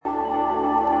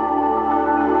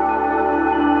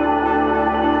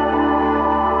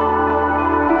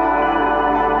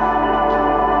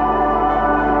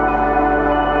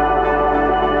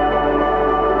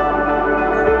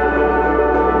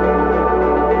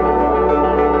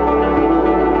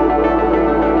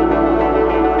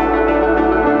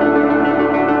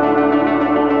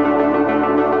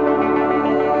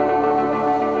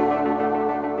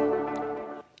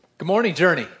Morning,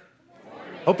 Journey.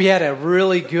 Hope you had a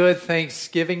really good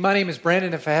Thanksgiving. My name is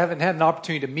Brandon. If I haven't had an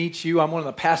opportunity to meet you, I'm one of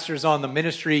the pastors on the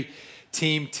ministry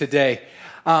team today.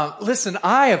 Listen,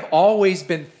 I have always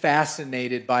been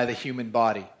fascinated by the human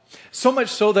body. So much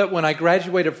so that when I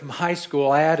graduated from high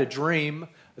school, I had a dream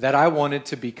that I wanted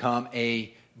to become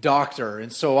a doctor.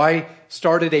 And so I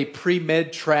started a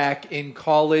pre-med track in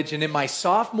college. And in my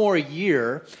sophomore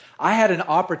year, I had an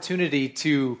opportunity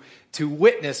to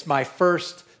witness my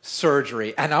first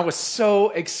surgery. And I was so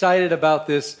excited about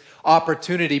this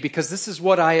opportunity because this is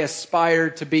what I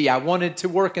aspired to be. I wanted to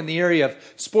work in the area of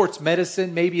sports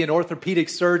medicine, maybe an orthopedic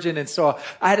surgeon. And so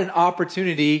I had an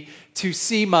opportunity to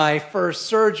see my first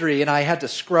surgery, and I had to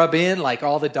scrub in like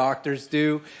all the doctors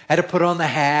do. I had to put on the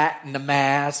hat and the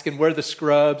mask and wear the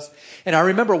scrubs. And I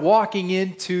remember walking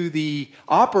into the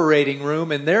operating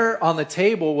room, and there on the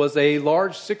table was a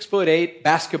large 6'8"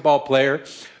 basketball player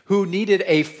who needed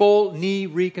a full knee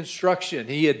reconstruction.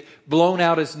 He had blown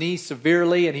out his knee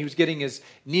severely, and he was getting his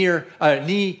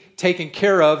knee taken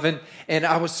care of. And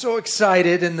I was so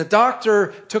excited, and the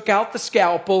doctor took out the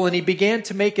scalpel, and he began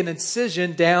to make an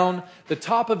incision down the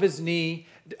top of his knee,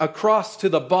 across to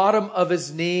the bottom of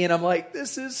his knee. And I'm like,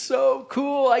 this is so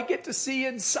cool. I get to see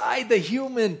inside the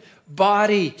human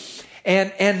body.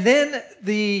 And then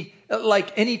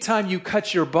like anytime you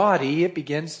cut your body, it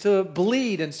begins to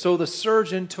bleed. And so the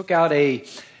surgeon took out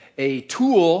a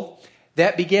tool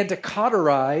that began to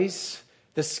cauterize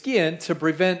the skin to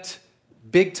prevent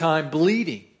big time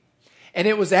bleeding. And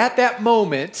it was at that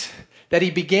moment that he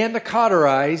began to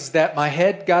cauterize that my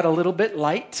head got a little bit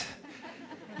light.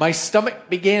 My stomach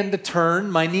began to turn.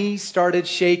 My knees started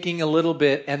shaking a little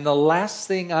bit. And the last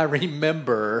thing I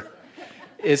remember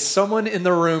is someone in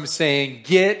the room saying,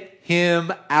 "Get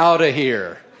him out of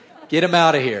here. Get him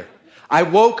out of here." I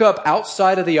woke up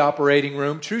outside of the operating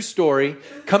room, true story,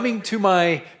 coming to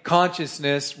my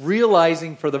consciousness,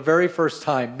 realizing for the very first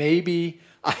time, maybe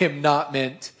I am not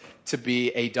meant to be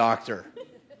a doctor.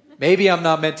 Maybe I'm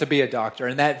not meant to be a doctor.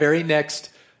 And that very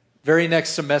next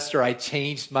semester, I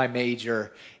changed my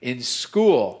major in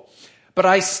school. But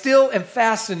I still am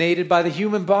fascinated by the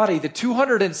human body. The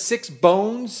 206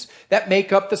 bones that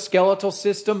make up the skeletal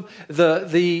system,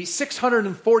 the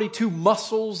 642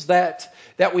 muscles that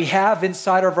we have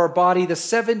inside of our body, the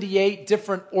 78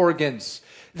 different organs.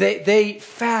 They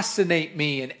fascinate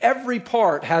me, and every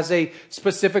part has a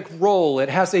specific role. It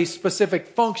has a specific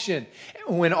function.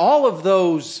 When all of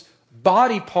those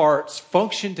body parts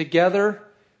function together,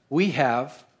 we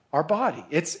have our body.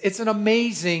 It's an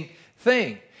amazing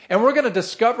thing. And we're going to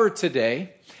discover today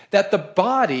that the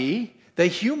body, the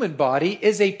human body,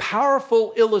 is a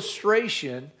powerful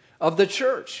illustration of the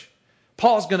church.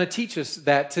 Paul's going to teach us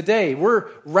that today. We're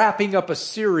wrapping up a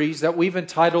series that we've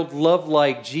entitled Love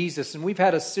Like Jesus, and we've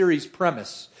had a series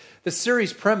premise. The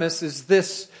series premise is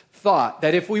this thought,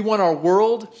 that if we want our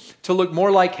world to look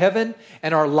more like heaven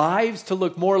and our lives to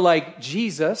look more like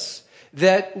Jesus,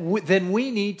 then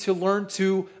we need to learn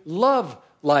to love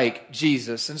like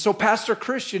Jesus. And so Pastor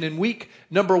Christian in week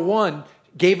number 1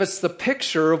 gave us the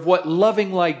picture of what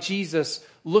loving like Jesus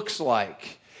looks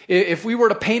like. If we were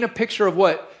to paint a picture of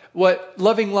what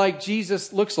loving like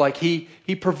Jesus looks like, he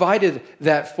provided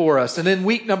that for us. And then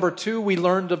week number 2, we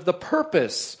learned of the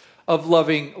purpose of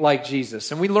loving like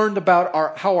Jesus. And we learned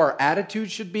about how our attitude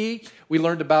should be. We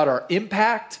learned about our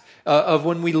impact of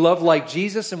when we love like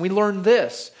Jesus. And we learned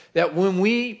this, that when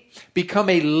we become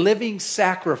a living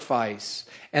sacrifice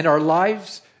and our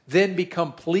lives then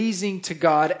become pleasing to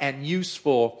God and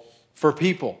useful for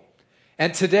people.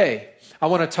 And today, I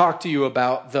want to talk to you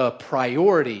about the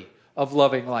priority of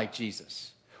loving like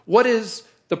Jesus. What is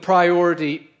the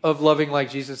priority of loving like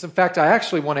Jesus? In fact, I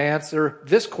actually want to answer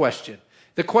this question.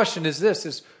 The question is this,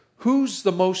 is who's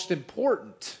the most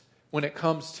important when it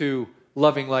comes to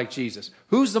loving like Jesus?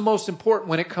 Who's the most important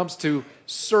when it comes to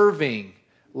serving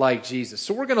like Jesus?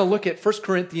 So we're going to look at 1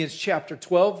 Corinthians chapter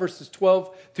 12, verses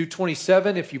 12 through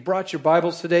 27. If you brought your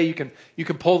Bibles today, you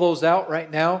can pull those out right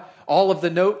now. All of the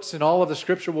notes and all of the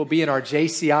scripture will be in our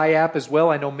JCI app as well.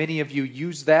 I know many of you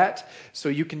use that, so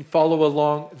you can follow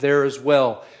along there as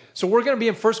well. So we're going to be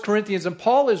in 1 Corinthians, and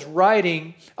Paul is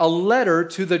writing a letter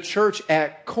to the church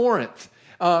at Corinth.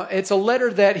 It's a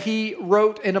letter that he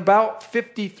wrote in about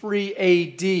 53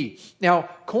 AD. Now,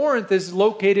 Corinth is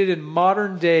located in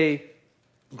modern-day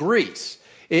Greece.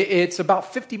 It's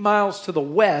about 50 miles to the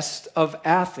west of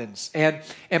Athens.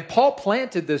 And Paul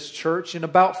planted this church in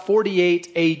about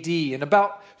 48 AD. And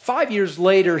about 5 years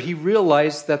later, he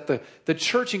realized that the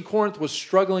church in Corinth was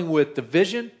struggling with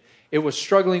division. It was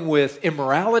struggling with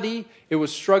immorality. It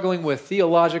was struggling with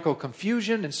theological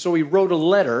confusion. And so he wrote a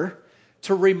letter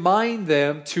to remind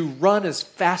them to run as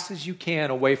fast as you can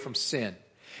away from sin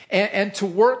and to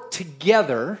work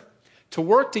together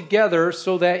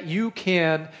so that you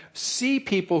can see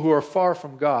people who are far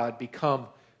from God become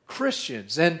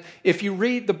Christians. And if you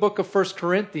read the book of 1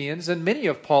 Corinthians and many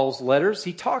of Paul's letters,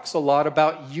 he talks a lot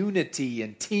about unity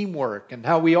and teamwork and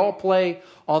how we all play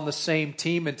on the same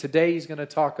team. And today he's going to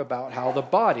talk about how the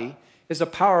body is a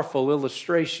powerful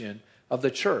illustration of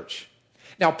the church.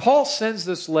 Now, Paul sends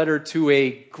this letter to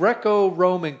a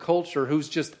Greco-Roman culture who's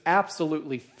just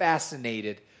absolutely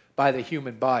fascinated by the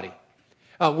human body.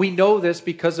 We know this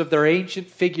because of their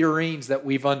ancient figurines that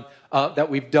we've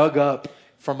dug up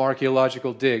from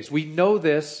archaeological digs. We know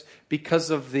this because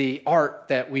of the art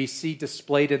that we see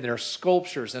displayed in their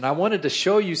sculptures. And I wanted to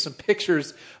show you some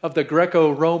pictures of the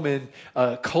Greco-Roman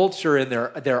culture and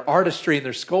their artistry and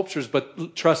their sculptures.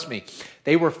 But trust me,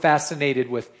 they were fascinated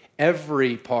with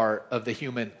every part of the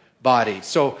human body.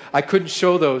 So I couldn't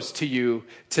show those to you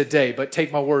today, but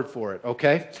take my word for it,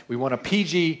 okay? We want a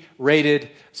PG-rated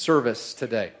service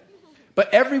today.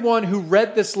 But everyone who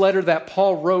read this letter that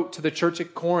Paul wrote to the church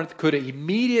at Corinth could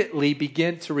immediately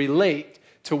begin to relate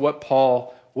to what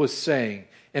Paul was saying.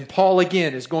 And Paul,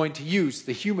 again, is going to use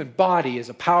the human body as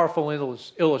a powerful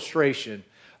illustration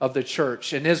of the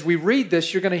church. And as we read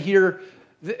this, you're going to hear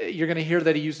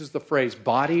that he uses the phrase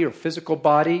body or physical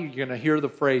body. You're going to hear the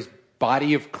phrase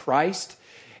body of Christ.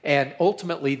 And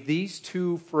ultimately, these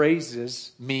two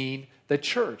phrases mean the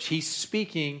church. He's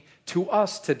speaking to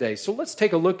us today. So let's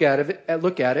take a look at it. We're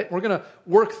going to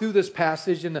work through this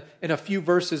passage in a few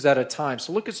verses at a time.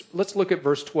 So let's look at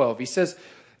verse 12. He says,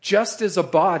 just as a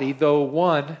body, though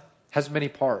one, has many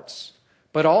parts,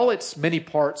 but all its many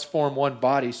parts form one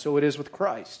body, so it is with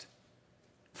Christ.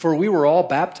 For we were all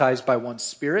baptized by one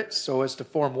Spirit, so as to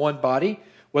form one body,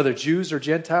 whether Jews or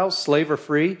Gentiles, slave or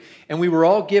free, and we were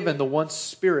all given the one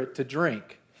Spirit to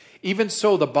drink. Even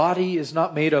so, the body is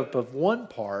not made up of one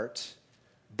part,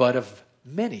 but of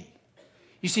many.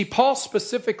 You see, Paul's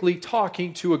specifically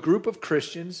talking to a group of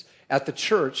Christians at the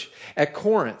church at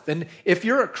Corinth. And if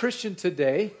you're a Christian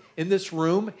today in this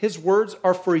room, his words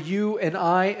are for you and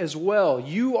I as well.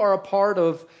 You are a part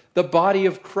of the body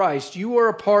of Christ. You are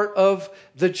a part of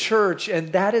the church,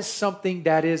 and that is something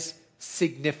that is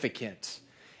significant.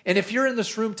 And if you're in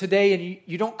this room today and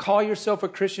you don't call yourself a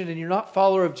Christian and you're not a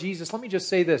follower of Jesus, let me just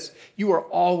say this. You are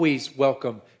always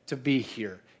welcome to be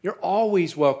here. You're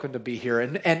always welcome to be here.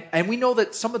 And we know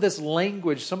that some of this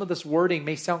language, some of this wording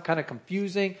may sound kind of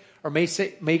confusing or may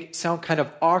sound kind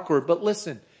of awkward. But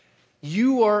listen,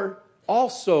 you are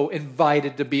also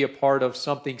invited to be a part of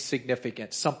something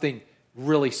significant, something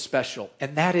really special.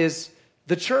 And that is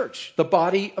the church, the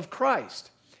body of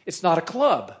Christ. It's not a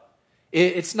club.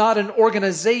 It's not an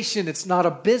organization. It's not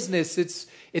a business. It's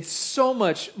so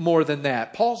much more than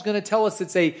that. Paul's going to tell us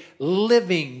it's a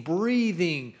living,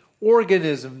 breathing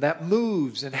organism that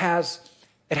moves and has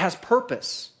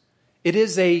purpose. It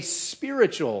is a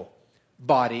spiritual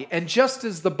body. And just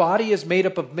as the body is made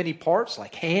up of many parts,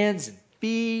 like hands and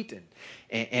feet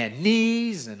and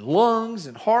knees and lungs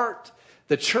and heart,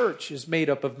 the church is made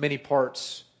up of many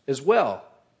parts as well.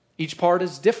 Each part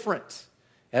is different.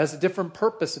 It has a different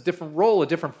purpose, a different role, a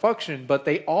different function, but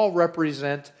they all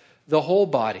represent the whole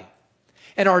body.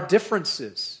 And our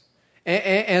differences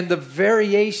and the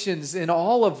variations in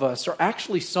all of us are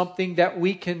actually something that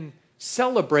we can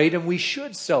celebrate and we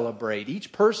should celebrate.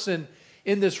 Each person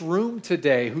in this room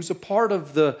today who's a part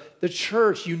of the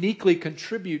church uniquely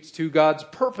contributes to God's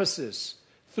purposes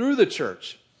through the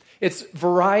church. It's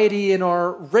variety in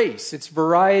our race. It's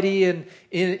variety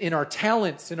in our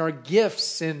talents, in our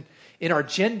gifts, in our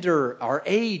gender, our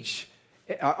age,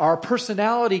 our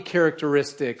personality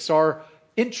characteristics, our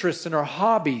interests and our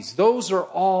hobbies. Those are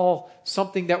all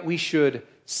something that we should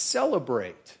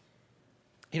celebrate.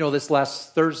 You know, this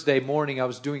last Thursday morning, I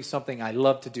was doing something I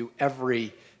love to do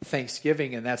every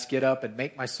Thanksgiving, and that's get up and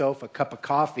make myself a cup of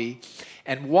coffee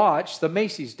and watch the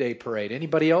Macy's Day Parade.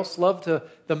 Anybody else love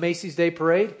the Macy's Day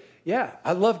Parade? Yeah,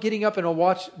 I love getting up and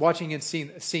watching and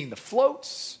seeing the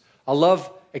floats. I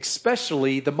love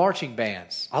especially the marching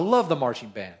bands. I love the marching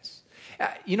bands.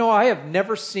 You know, I have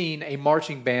never seen a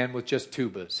marching band with just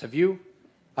tubas. Have you?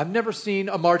 I've never seen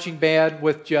a marching band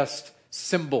with just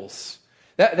cymbals.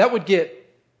 That would get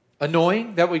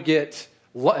annoying. That would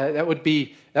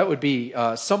be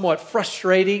somewhat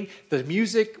frustrating. The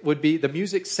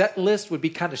music set list would be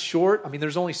kind of short. I mean,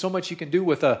 there's only so much you can do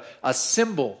with a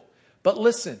cymbal. But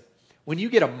listen, when you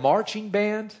get a marching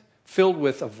band filled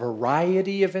with a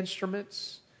variety of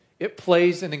instruments, it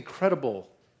plays an incredible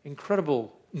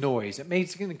noise. It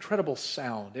makes an incredible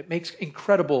sound. It makes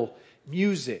incredible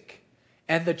music.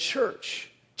 And the church,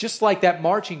 just like that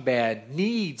marching band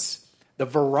needs the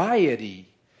variety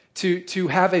to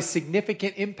have a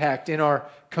significant impact in our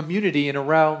community and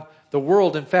around the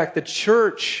world. In fact, the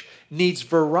church needs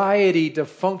variety to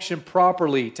function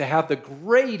properly, to have the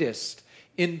greatest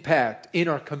impact in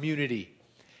our community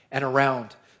and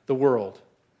around the world.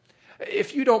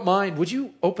 If you don't mind, would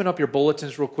you open up your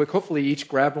bulletins real quick? Hopefully you each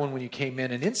grabbed one when you came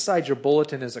in. And inside your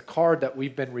bulletin is a card that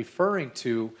we've been referring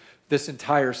to this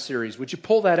entire series. Would you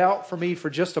pull that out for me for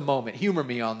just a moment? Humor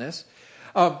me on this.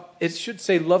 It should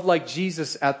say Love Like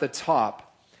Jesus at the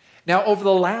top. Now, over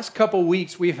the last couple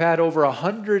weeks, we've had over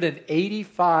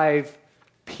 185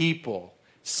 people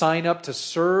sign up to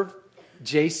serve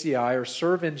JCI or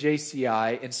serve in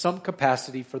JCI in some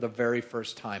capacity for the very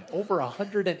first time. Over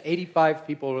 185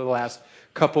 people over the last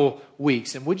couple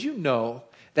weeks. And would you know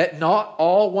that not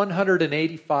all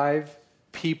 185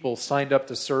 people signed up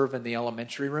to serve in the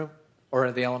elementary room or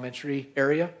in the elementary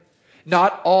area?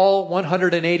 Not all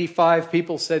 185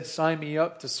 people said, sign me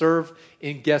up to serve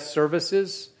in guest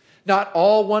services. Not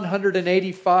all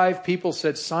 185 people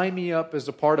said, sign me up as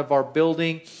a part of our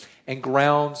building and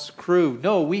grounds crew.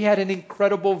 No, we had an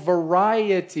incredible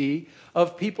variety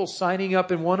of people signing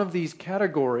up in one of these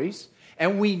categories,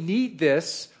 and we need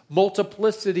this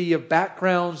multiplicity of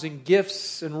backgrounds and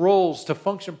gifts and roles to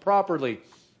function properly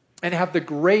and have the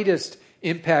greatest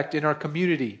impact in our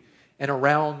community and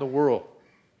around the world.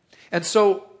 And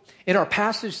so, in our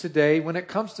passage today, when it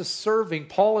comes to serving,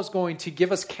 Paul is going to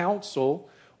give us counsel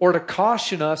or to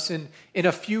caution us in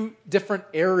a few different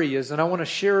areas, and I want to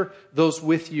share those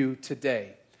with you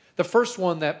today. The first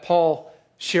one that Paul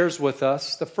shares with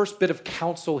us, the first bit of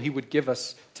counsel he would give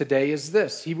us today is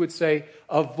this. He would say,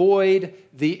 avoid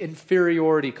the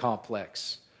inferiority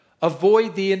complex.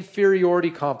 Avoid the inferiority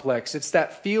complex. It's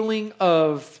that feeling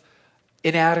of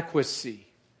inadequacy,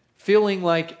 feeling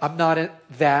like I'm not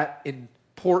that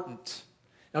important.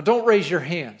 Now, don't raise your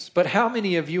hands, but how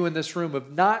many of you in this room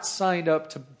have not signed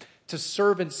up to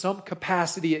serve in some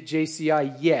capacity at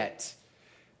JCI yet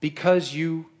because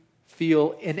you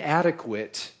feel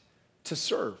inadequate to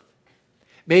serve?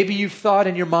 Maybe you've thought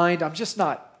in your mind, I'm just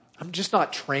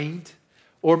not trained,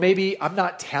 or maybe I'm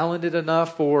not talented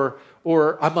enough, or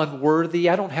I'm unworthy.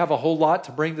 I don't have a whole lot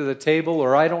to bring to the table,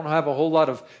 or I don't have a whole lot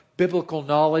of biblical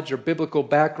knowledge or biblical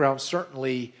background.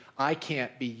 Certainly, I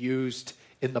can't be used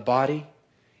in the body.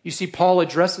 You see, Paul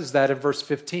addresses that in verse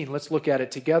 15. Let's look at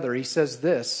it together. He says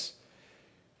this,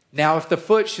 now if the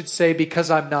foot should say,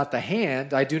 because I'm not the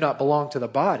hand, I do not belong to the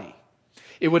body,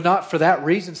 it would not for that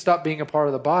reason stop being a part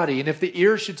of the body. And if the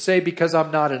ear should say, because I'm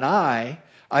not an eye,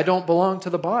 I don't belong to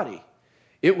the body,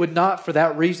 it would not for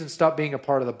that reason stop being a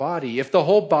part of the body. If the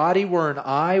whole body were an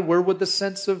eye, where would the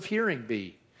sense of hearing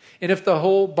be? And if the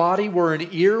whole body were an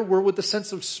ear, where would the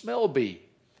sense of smell be?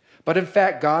 But in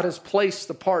fact, God has placed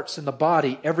the parts in the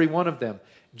body, every one of them,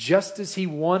 just as He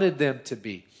wanted them to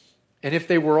be. And if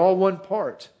they were all one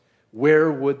part,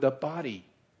 where would the body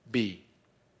be?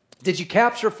 Did you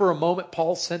capture for a moment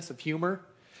Paul's sense of humor?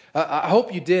 I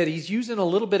hope you did. He's using a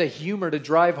little bit of humor to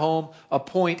drive home a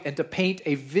point and to paint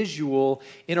a visual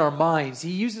in our minds. He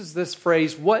uses this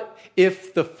phrase, what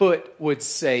if the foot would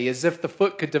say, as if the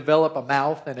foot could develop a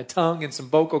mouth and a tongue and some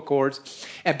vocal cords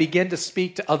and begin to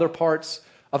speak to other parts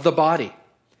of the body.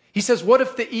 He says, what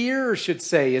if the ear should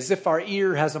say, as if our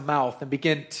ear has a mouth and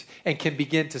can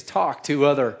begin to talk to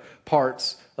other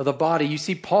parts of the body. You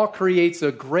see, Paul creates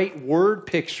a great word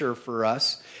picture for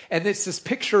us, and it's this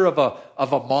picture of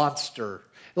a monster.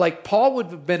 Like Paul would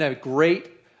have been a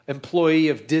great employee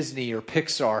of Disney or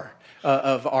Pixar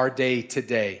of our day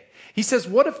today. He says,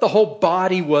 what if the whole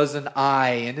body was an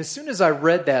eye? And as soon as I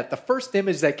read that, the first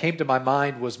image that came to my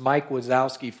mind was Mike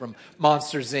Wazowski from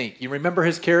Monsters, Inc. You remember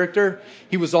his character?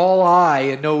 He was all eye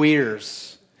and no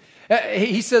ears.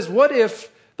 He says, what if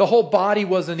the whole body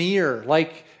was an ear?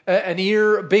 Like an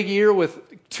ear, a big ear with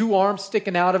two arms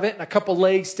sticking out of it and a couple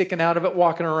legs sticking out of it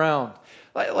walking around.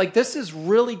 Like this is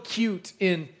really cute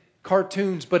in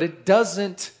cartoons, but it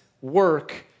doesn't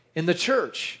work in the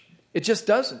church. It just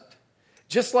doesn't.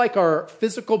 Just like our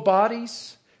physical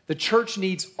bodies, the church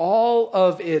needs all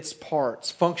of its parts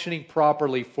functioning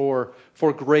properly for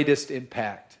greatest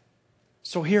impact.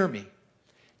 So hear me.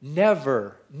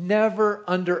 Never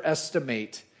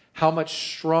underestimate how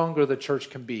much stronger the church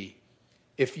can be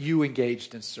if you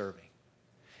engaged in serving.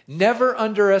 Never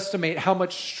underestimate how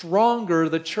much stronger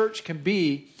the church can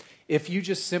be if you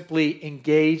just simply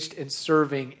engaged in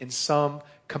serving in some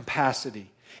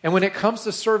capacity. And when it comes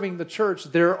to serving the church,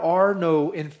 there are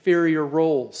no inferior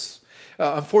roles.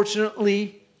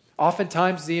 Unfortunately,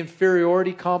 oftentimes the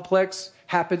inferiority complex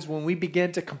happens when we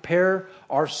begin to compare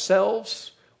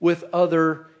ourselves with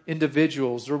other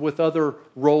individuals or with other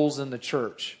roles in the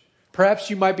church. Perhaps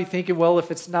you might be thinking, well,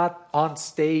 if it's not on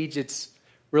stage, it's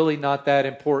really not that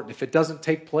important. If it doesn't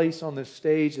take place on the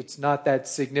stage, it's not that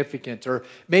significant. Or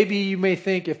maybe you may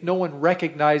think, if no one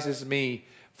recognizes me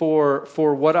for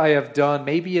what I have done,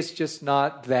 maybe it's just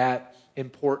not that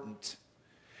important.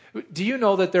 Do you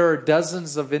know that there are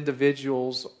dozens of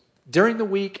individuals during the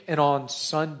week and on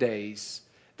Sundays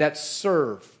that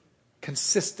serve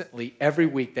consistently every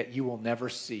week that you will never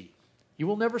see? You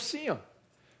will never see them.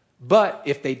 But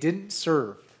if they didn't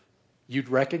serve, you'd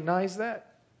recognize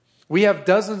that. We have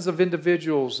dozens of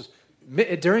individuals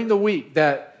during the week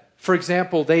that, for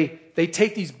example, they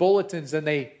take these bulletins and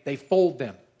they fold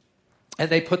them. And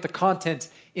they put the content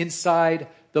inside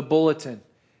the bulletin.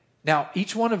 Now,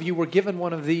 each one of you were given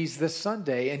one of these this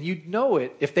Sunday, and you'd know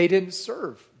it if they didn't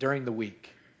serve during the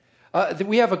week.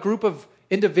 We have a group of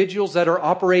individuals that are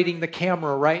operating the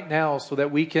camera right now so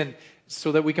that we can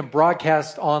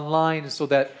broadcast online, so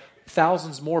that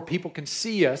thousands more people can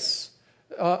see us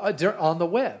on the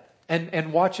web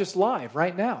and watch us live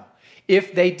right now.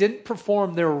 If they didn't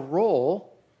perform their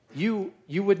role, you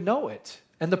would know it,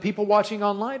 and the people watching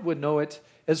online would know it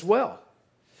as well.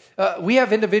 We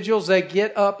have individuals that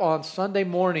get up on Sunday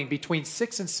morning between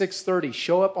 6 and 6:30,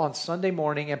 show up on Sunday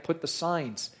morning and put the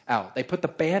signs out. They put the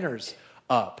banners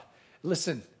up.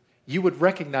 Listen, you would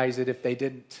recognize it if they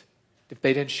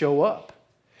didn't show up.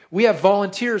 We have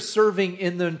volunteers serving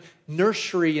in the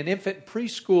nursery and infant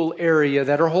preschool area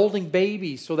that are holding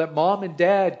babies so that mom and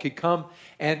dad could come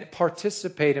and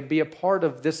participate and be a part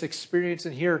of this experience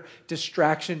and hear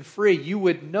distraction-free. You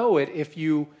would know it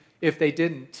if they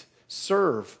didn't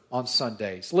serve on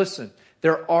Sundays. Listen,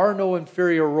 there are no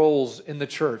inferior roles in the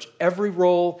church. Every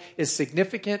role is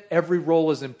significant, every role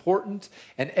is important,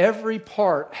 and every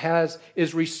part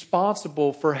is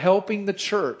responsible for helping the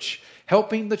church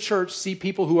see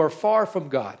people who are far from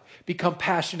God become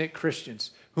passionate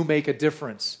Christians who make a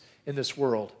difference in this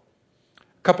world.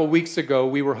 A couple weeks ago,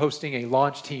 we were hosting a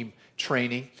launch team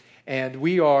training, and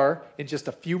we are, in just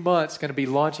a few months, going to be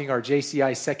launching our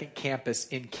JCI second campus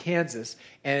in Kansas.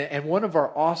 And one of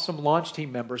our awesome launch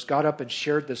team members got up and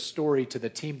shared this story to the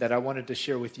team that I wanted to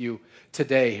share with you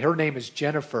today. Her name is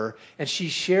Jennifer, and she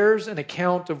shares an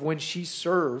account of when she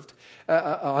served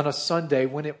on a Sunday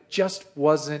when it just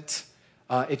wasn't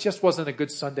a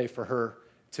good Sunday for her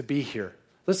to be here.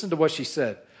 Listen to what she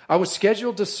said. I was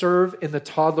scheduled to serve in the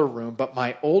toddler room, but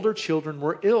my older children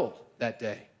were ill that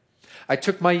day. I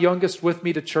took my youngest with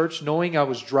me to church knowing I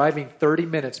was driving 30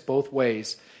 minutes both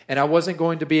ways and I wasn't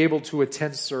going to be able to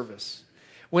attend service.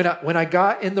 When I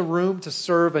got in the room to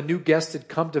serve, a new guest had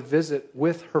come to visit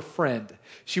with her friend.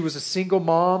 She was a single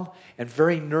mom and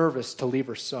very nervous to leave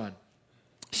her son.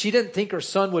 She didn't think her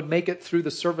son would make it through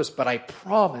the service, but I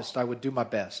promised I would do my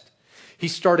best. He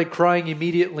started crying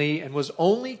immediately and was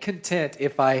only content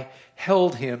if I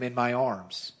held him in my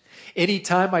arms.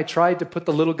 Anytime I tried to put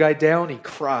the little guy down, he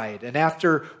cried. And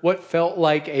after what felt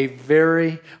like a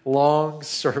very long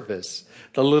service,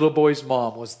 the little boy's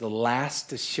mom was the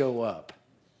last to show up.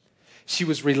 She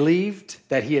was relieved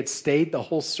that he had stayed the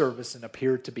whole service and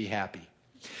appeared to be happy.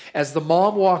 As the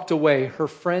mom walked away, her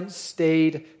friend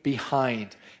stayed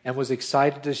behind and was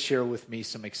excited to share with me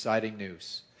some exciting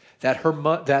news. That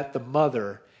the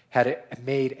mother had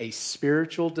made a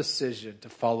spiritual decision to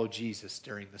follow Jesus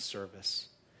during the service.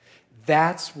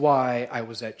 That's why I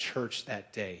was at church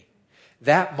that day.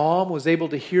 That mom was able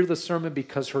to hear the sermon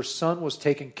because her son was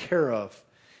taken care of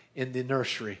in the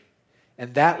nursery.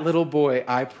 And that little boy,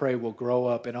 I pray, will grow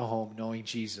up in a home knowing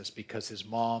Jesus because his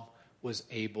mom was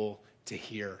able to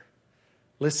hear.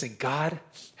 Listen, God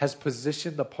has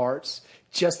positioned the parts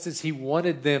just as He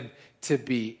wanted them to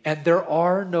be. And there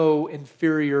are no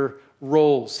inferior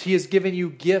roles. He has given you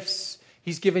gifts.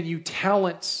 He's given you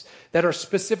talents that are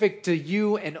specific to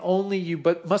you and only you,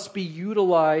 but must be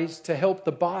utilized to help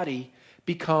the body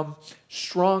become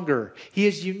stronger. He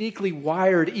has uniquely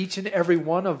wired each and every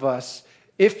one of us,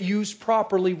 if used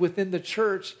properly within the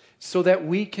church, so that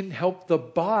we can help the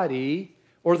body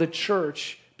or the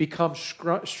church become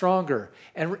stronger.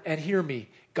 And hear me,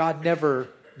 God never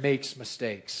makes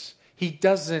mistakes. He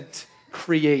doesn't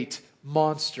create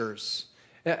monsters.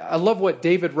 I love what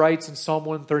David writes in Psalm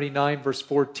 139, verse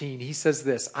 14. He says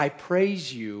this, I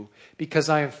praise you because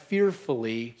I am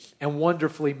fearfully and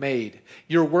wonderfully made.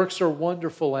 Your works are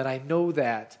wonderful, and I know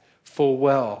that full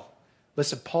well.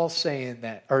 Listen,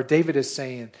 David is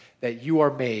saying that you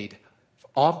are made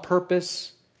on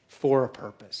purpose for a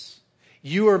purpose.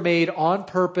 You are made on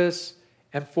purpose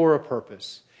and for a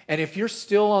purpose. And if you're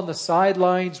still on the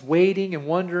sidelines waiting and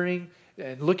wondering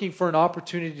and looking for an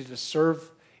opportunity to serve,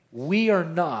 we are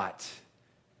not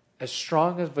as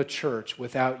strong of a church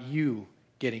without you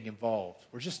getting involved.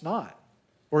 We're just not.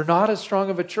 We're not as strong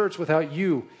of a church without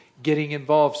you getting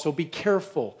involved. So be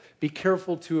careful. Be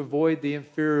careful to avoid the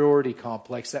inferiority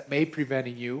complex that may be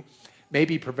preventing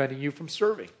you from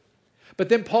serving. But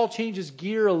then Paul changes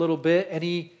gear a little bit, and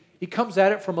he comes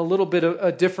at it from a little bit of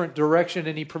a different direction,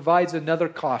 and he provides another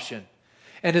caution.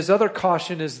 And his other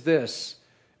caution is this: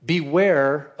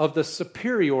 beware of the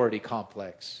superiority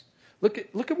complex. Look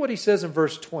at what he says in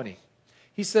verse 20.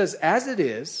 He says, as it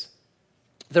is,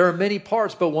 there are many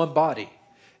parts but one body.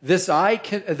 The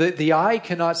eye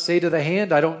cannot say to the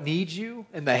hand, I don't need you.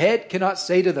 And the head cannot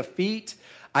say to the feet,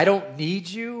 I don't need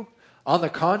you. On the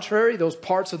contrary, those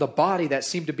parts of the body that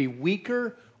seem to be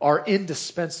weaker are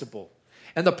indispensable.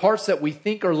 And the parts that we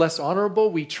think are less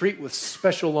honorable, we treat with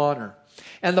special honor.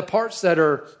 And the parts that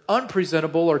are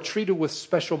unpresentable are treated with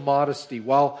special modesty,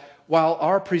 while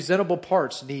our presentable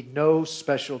parts need no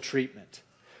special treatment.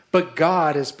 But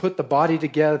God has put the body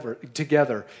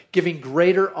together, giving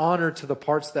greater honor to the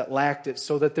parts that lacked it,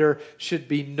 so that there should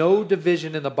be no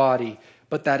division in the body,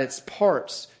 but that its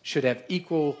parts should have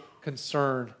equal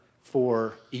concern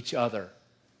for each other.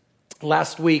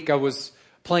 Last week, I was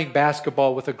playing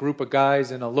basketball with a group of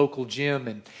guys in a local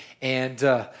gym, and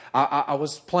I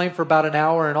was playing for about an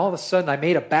hour, and all of a sudden I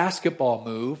made a basketball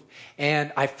move,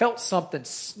 and I felt something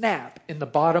snap in the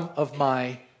bottom of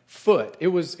my foot. It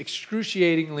was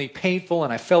excruciatingly painful,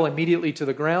 and I fell immediately to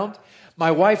the ground. My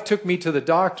wife took me to the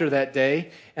doctor that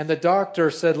day, and the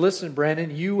doctor said, listen, Brandon,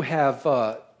 you have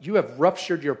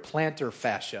ruptured your plantar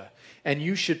fascia, and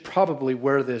you should probably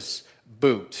wear this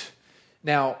boot.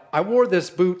 Now, I wore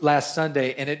this boot last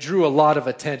Sunday, and it drew a lot of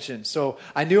attention. So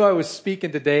I knew I was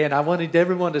speaking today, and I wanted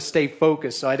everyone to stay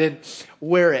focused, so I didn't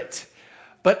wear it.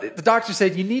 But the doctor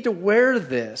said, you need to wear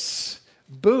this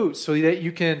boot so that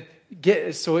you can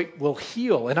so it will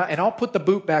heal. And I'll put the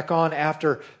boot back on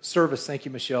after service. Thank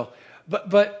you, Michelle.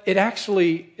 But it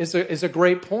actually is a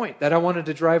great point that I wanted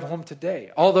to drive home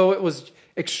today. Although it was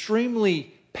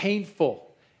extremely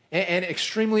painful and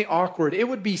extremely awkward, it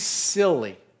would be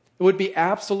silly. It would be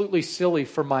absolutely silly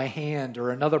for my hand or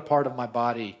another part of my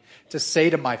body to say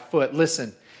to my foot,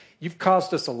 listen, you've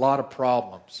caused us a lot of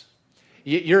problems.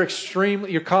 You're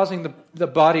causing the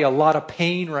body a lot of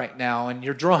pain right now, and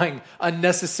you're drawing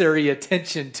unnecessary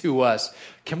attention to us.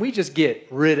 Can we just get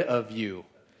rid of you?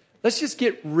 Let's just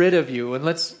get rid of you, and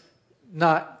let's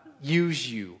not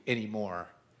use you anymore.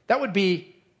 That would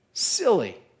be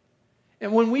silly.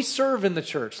 And when we serve in the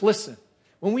church, listen,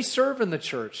 when we serve in the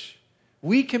church,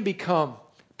 we can become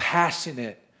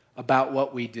passionate about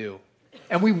what we do.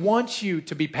 And we want you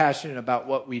to be passionate about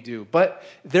what we do. But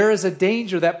there is a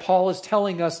danger that Paul is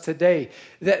telling us today,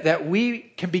 that we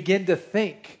can begin to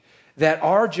think that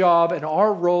our job and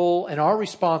our role and our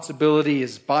responsibility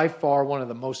is by far one of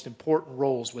the most important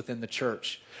roles within the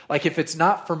church. Like if it's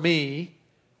not for me,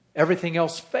 everything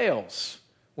else fails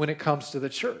when it comes to the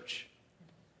church.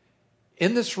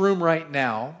 In this room right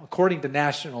now, according to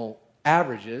national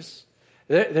averages,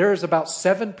 there is about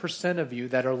 7% of you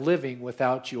that are living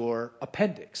without your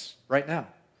appendix right now.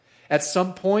 At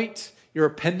some point, your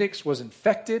appendix was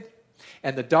infected,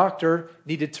 and the doctor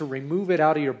needed to remove it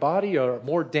out of your body, or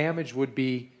more damage would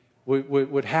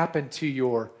happen to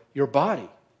your body.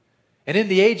 And in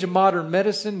the age of modern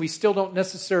medicine, we still don't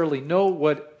necessarily know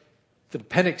what the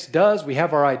appendix does. We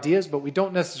have our ideas, but we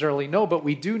don't necessarily know. But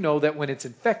we do know that when it's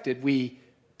infected, we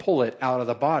pull it out of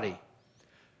the body.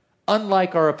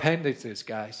 Unlike our appendixes,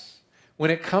 guys, when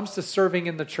it comes to serving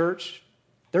in the church,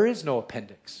 there is no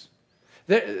appendix.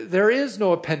 There is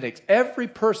no appendix. Every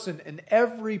person in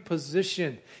every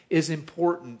position is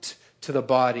important to the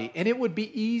body. And it would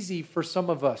be easy for some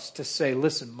of us to say,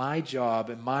 listen, my job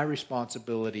and my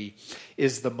responsibility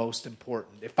is the most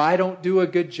important. If I don't do a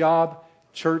good job,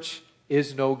 church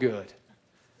is no good.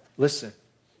 Listen,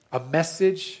 a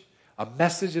message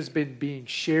has been being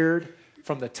shared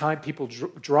from the time people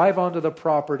drive onto the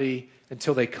property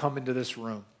until they come into this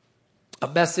room. A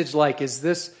message like, is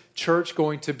this church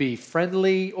going to be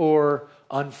friendly or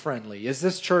unfriendly? Is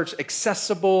this church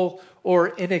accessible or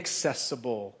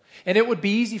inaccessible? And it would be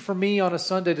easy for me on a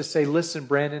Sunday to say, listen,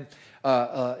 Brandon,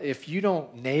 if you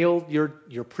don't nail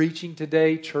your preaching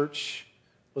today, church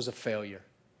was a failure.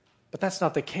 But that's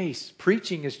not the case.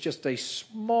 Preaching is just a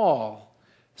small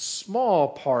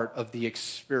part of the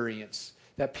experience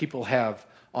that people have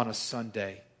on a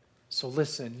Sunday. So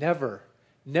listen, never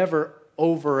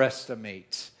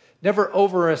overestimate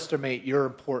your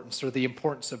importance or the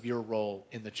importance of your role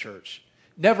in the church.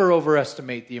 Never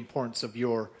overestimate the importance of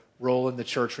your role in the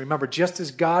church. Remember, just as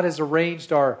God has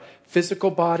arranged our physical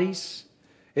bodies,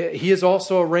 He has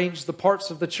also arranged the parts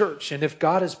of the church. And if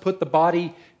God has put the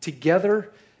body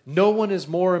together, no one is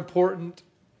more important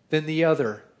than the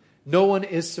other. No one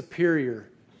is superior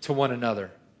to one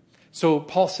another. So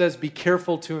Paul says, be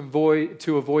careful to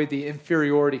avoid the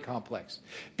inferiority complex.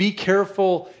 Be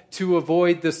careful to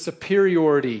avoid the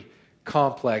superiority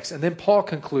complex. And then Paul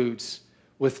concludes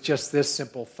with just this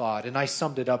simple thought. And I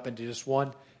summed it up into just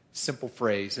one simple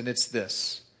phrase, and it's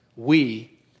this: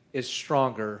 we is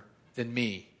stronger than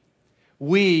me.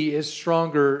 We is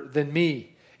stronger than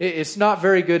me. It's not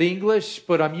very good English,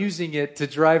 but I'm using it to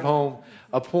drive home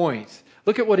a point.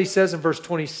 Look at what he says in verse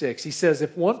 26. He says,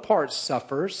 if one part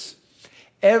suffers,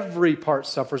 every part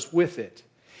suffers with it.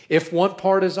 If one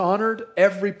part is honored,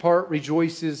 every part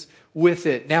rejoices with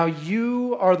it. Now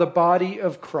you are the body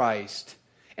of Christ.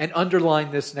 And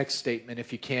underline this next statement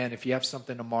if you can, if you have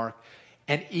something to mark.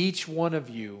 And each one of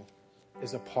you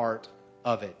is a part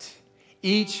of it.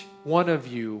 Each one of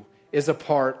you is a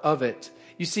part of it.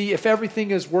 You see, if everything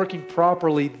is working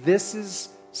properly, this is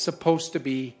supposed to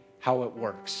be how it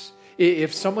works.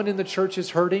 If someone in the church is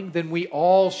hurting, then we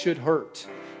all should hurt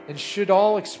and should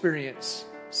all experience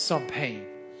some pain.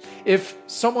 If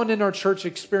someone in our church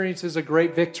experiences a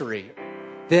great victory,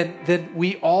 then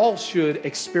we all should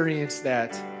experience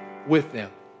that with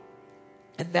them.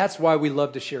 And that's why we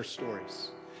love to share stories.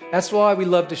 That's why we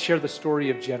love to share the story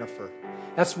of Jennifer.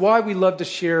 That's why we love to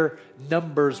share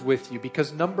numbers with you,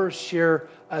 because numbers share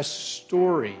a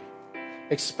story,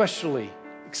 especially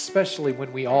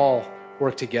when we all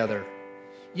work together.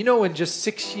 You know, in just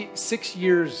six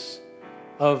years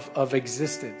of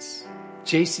existence,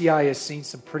 JCI has seen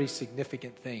some pretty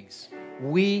significant things.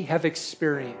 We have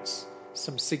experienced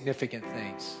some significant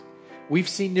things. We've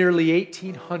seen nearly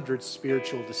 1,800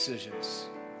 spiritual decisions.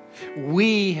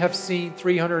 We have seen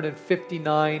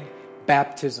 359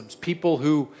 baptisms, people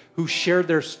who shared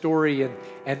their story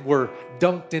and were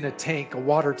dunked in a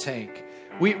water tank.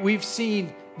 We've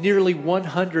seen nearly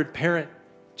 100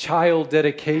 parent-child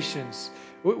dedications.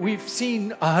 We've seen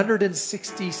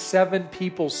 167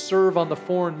 people serve on the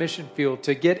foreign mission field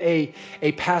to get a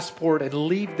passport and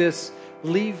leave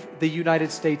the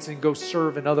United States and go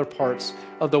serve in other parts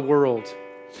of the world.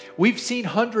 We've seen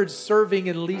hundreds serving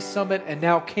in Lee Summit and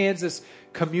now Kansas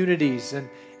communities.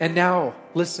 And now,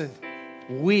 listen,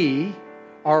 we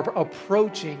are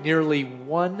approaching nearly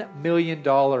 $1 million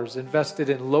invested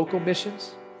in local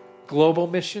missions, global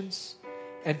missions,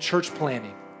 and church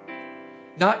planning.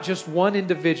 Not just one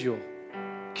individual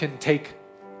can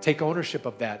take ownership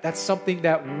of that. That's something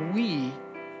that we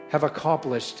have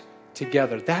accomplished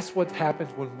together. That's what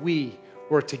happens when we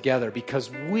work together, because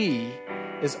we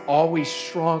is always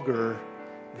stronger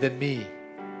than me.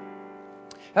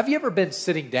 Have you ever been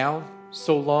sitting down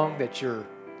so long that your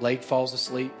leg falls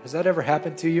asleep? Has that ever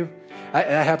happened to you?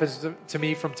 That happens to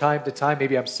me from time to time.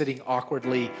 Maybe I'm sitting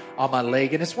awkwardly on my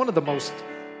leg, and it's one of the most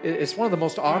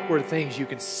awkward things. You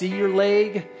can see your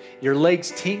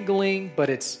leg's tingling,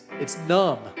 but it's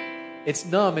numb. It's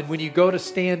numb, and when you go to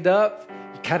stand up,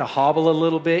 you kind of hobble a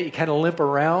little bit, you kind of limp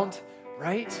around,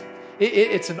 right?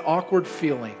 It's an awkward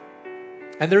feeling.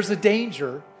 And there's a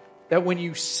danger that when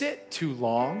you sit too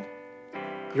long,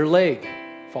 your leg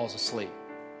falls asleep.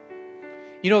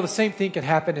 You know, the same thing can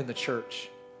happen in the church.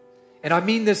 And I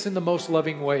mean this in the most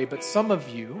loving way, but some of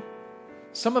you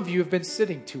have been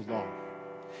sitting too long.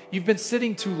 You've been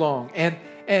sitting too long. And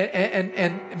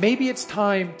maybe it's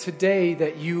time today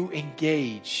that you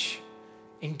engage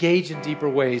in deeper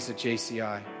ways at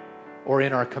JCI or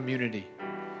in our community.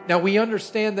 Now, we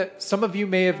understand that some of you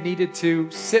may have needed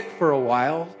to sit for a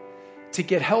while to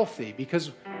get healthy,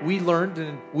 because we learned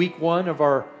in week 1 of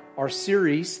our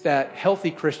series that healthy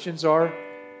Christians are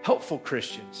helpful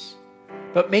Christians.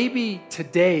 But maybe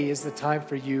today is the time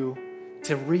for you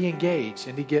to re-engage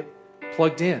and to get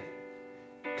plugged in.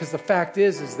 Because the fact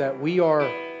is that we are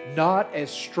not as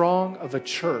strong of a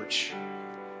church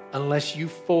unless you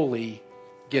fully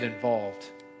get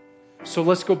involved. So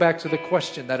let's go back to the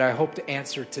question that I hope to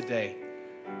answer today.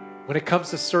 When it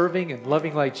comes to serving and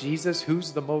loving like Jesus,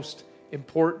 who's the most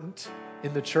important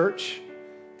in the church?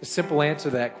 The simple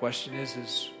answer to that question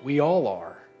is we all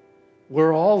are.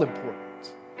 We're all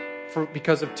important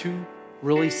because of 2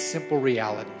 really simple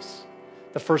realities.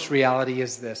 The first reality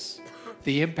is this: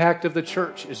 the impact of the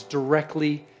church is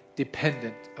directly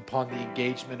dependent upon the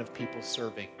engagement of people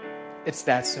serving. It's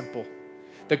that simple.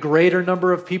 The greater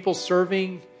number of people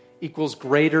serving equals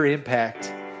greater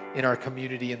impact in our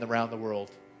community and around the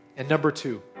world. And number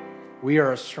 2, we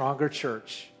are a stronger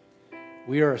church.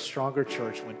 We are a stronger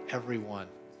church when everyone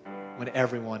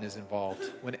is involved,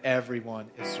 when everyone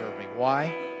is serving.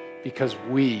 Why? Because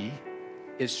we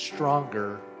is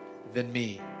stronger than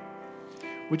me.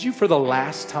 Would you, for the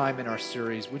last time in our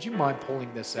series, would you mind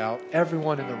pulling this out?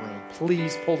 Everyone in the room,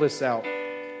 please pull this out.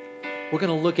 We're going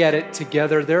to look at it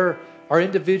together. There are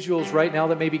individuals right now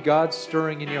that maybe God's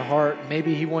stirring in your heart.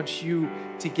 Maybe He wants you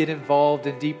to get involved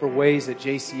in deeper ways at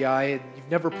JCI and you've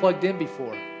never plugged in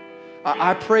before.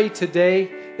 I pray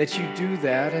today that you do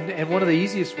that. And one of the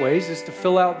easiest ways is to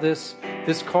fill out this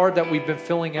card that we've been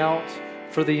filling out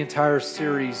for the entire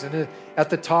series. And at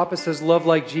the top it says Love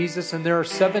Like Jesus, and there are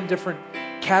 7 different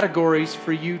categories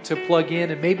for you to plug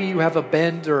in, and maybe you have a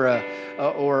bend or a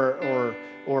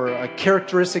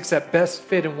characteristics that best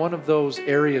fit in one of those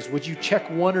areas. Would you check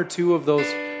 1 or 2 of those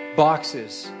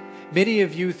boxes? Many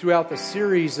of you throughout the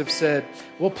series have said,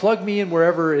 well, plug me in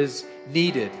wherever is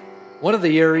needed. One of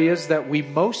the areas that we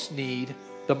most need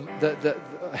the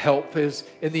help is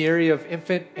in the area of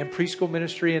infant and preschool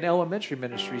ministry and elementary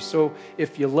ministry. So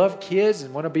if you love kids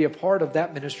and want to be a part of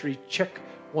that ministry, check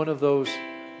one of those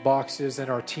boxes, and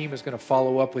our team is going to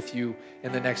follow up with you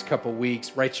in the next couple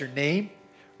weeks. Write your name,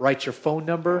 write your phone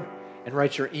number, and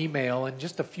write your email. In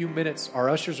just a few minutes, our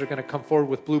ushers are going to come forward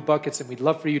with blue buckets, and we'd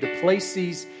love for you to place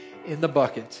these in the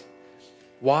bucket.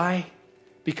 Why?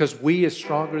 Because we is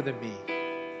stronger than me.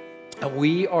 And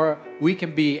we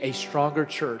can be a stronger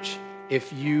church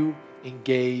if you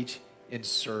engage in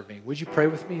serving. Would you pray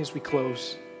with me as we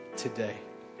close today?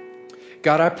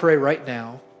 God, I pray right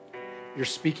now you're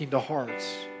speaking to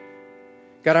hearts.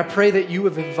 God, I pray that you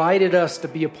have invited us to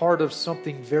be a part of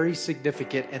something very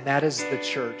significant, and that is the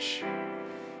church.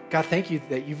 God, thank you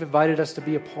that you've invited us to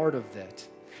be a part of that.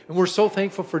 And we're so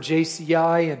thankful for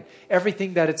JCI and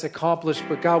everything that it's accomplished.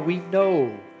 But God, we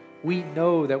know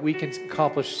that we can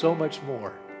accomplish so much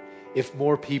more if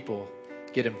more people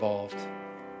get involved.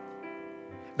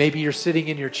 Maybe you're sitting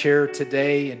in your chair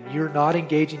today and you're not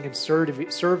engaging in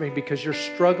serving because you're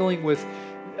struggling with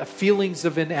feelings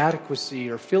of inadequacy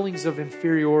or feelings of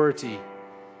inferiority.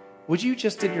 Would you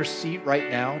just in your seat right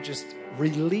now just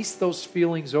release those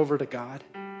feelings over to God?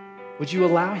 Would you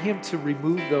allow Him to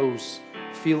remove those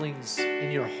feelings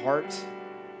in your heart?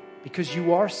 Because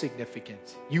you are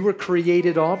significant. You were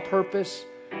created on purpose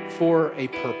for a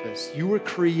purpose. You were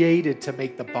created to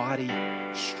make the body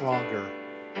stronger.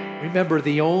 Remember,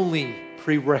 the only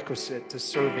prerequisite to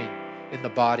serving in the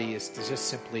body is to just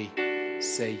simply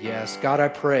say yes. God, I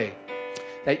pray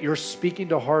that you're speaking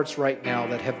to hearts right now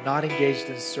that have not engaged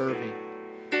in serving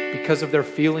because of their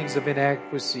feelings of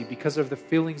inadequacy, because of the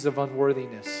feelings of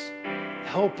unworthiness.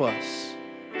 Help us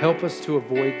to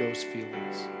avoid those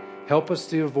feelings. Help us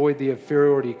to avoid the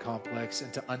inferiority complex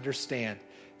and to understand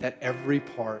that every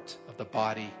part of the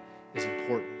body is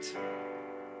important.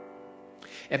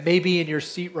 And maybe in your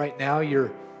seat right now,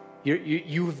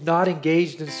 you've not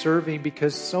engaged in serving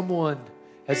because someone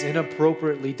has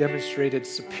inappropriately demonstrated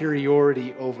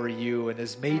superiority over you and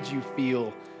has made you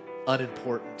feel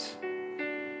unimportant.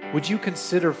 Would you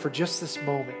consider for just this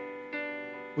moment,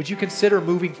 would you consider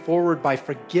moving forward by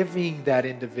forgiving that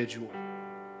individual?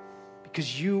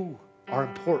 Because you are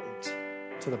important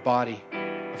to the body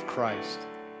of Christ.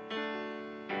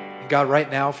 And God,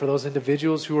 right now, for those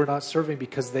individuals who are not serving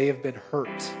because they have been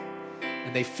hurt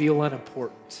and they feel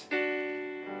unimportant,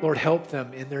 Lord, help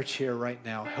them in their chair right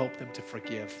now. Help them to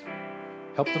forgive.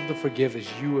 Help them to forgive as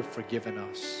you have forgiven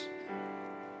us.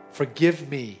 Forgive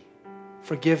me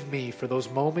for those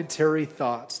momentary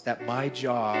thoughts that my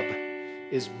job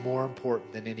is more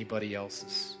important than anybody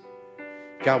else's.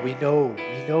 God, we know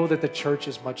that the church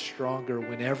is much stronger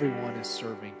when everyone is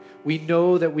serving. We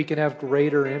know that we can have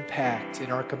greater impact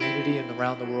in our community and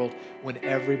around the world when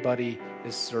everybody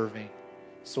is serving.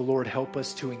 So Lord, help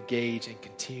us to engage and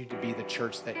continue to be the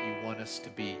church that you want us to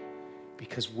be,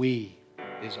 because we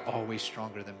is always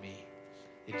stronger than me.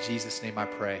 In Jesus' name I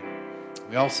pray.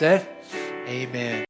 We all said, amen.